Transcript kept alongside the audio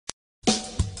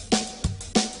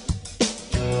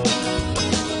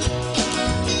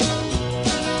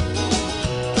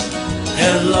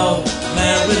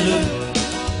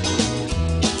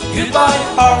Goodbye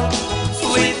heart,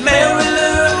 sweet Mary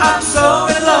Lou, I'm so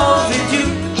in love with you.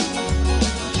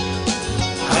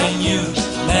 I knew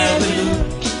Mary Lou,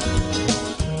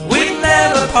 we'd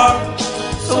never part.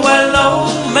 So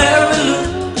hello Mary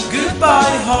Lou,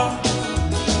 goodbye heart.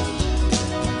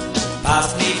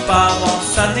 Pass me by one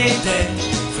sunny day,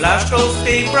 flash those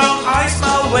big brown eyes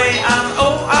my way, and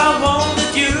oh, I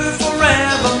wanted you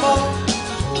forevermore.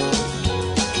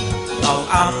 No,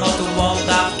 I'm not the one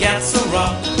that gets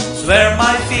around, swear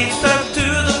my feet stuck to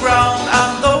the ground,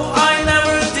 and though I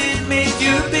never did meet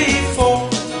you before,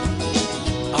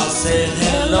 I said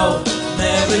hello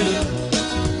Mary Lou,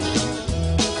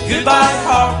 goodbye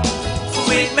heart,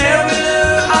 sweet Mary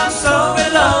Lou, I'm so in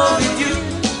love with you.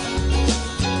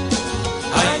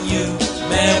 I knew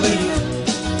Mary Lou,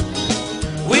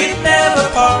 we'd never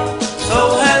part.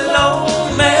 So hello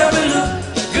Mary Lou,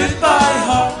 goodbye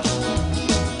heart.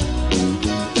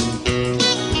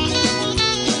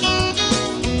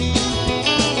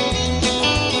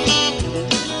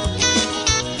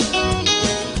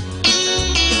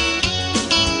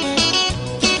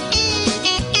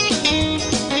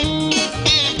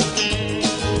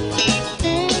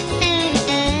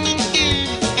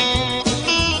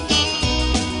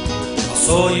 I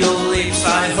saw your lips,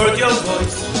 I heard your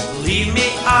voice. Believe me,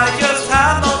 I just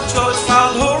had no choice.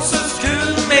 Wild horses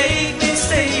couldn't make me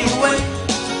stay away.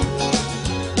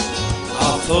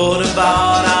 I thought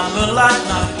about a moonlight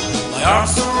night, my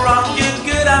arms around you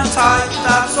good and tight.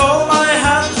 That's all I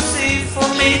had to see for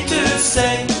me to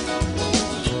say.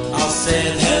 I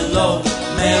said hello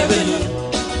Mary Lou,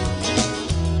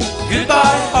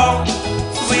 goodbye heart,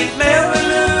 sweet Mary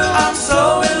Lou, I'm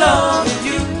so in love with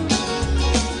you.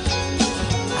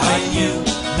 I knew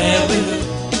Mary Lou,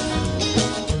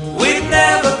 we'd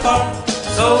never part.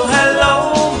 So hello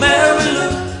Mary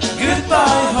Lou,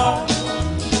 goodbye heart.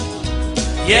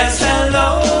 Yes, hello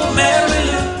Mary Lou.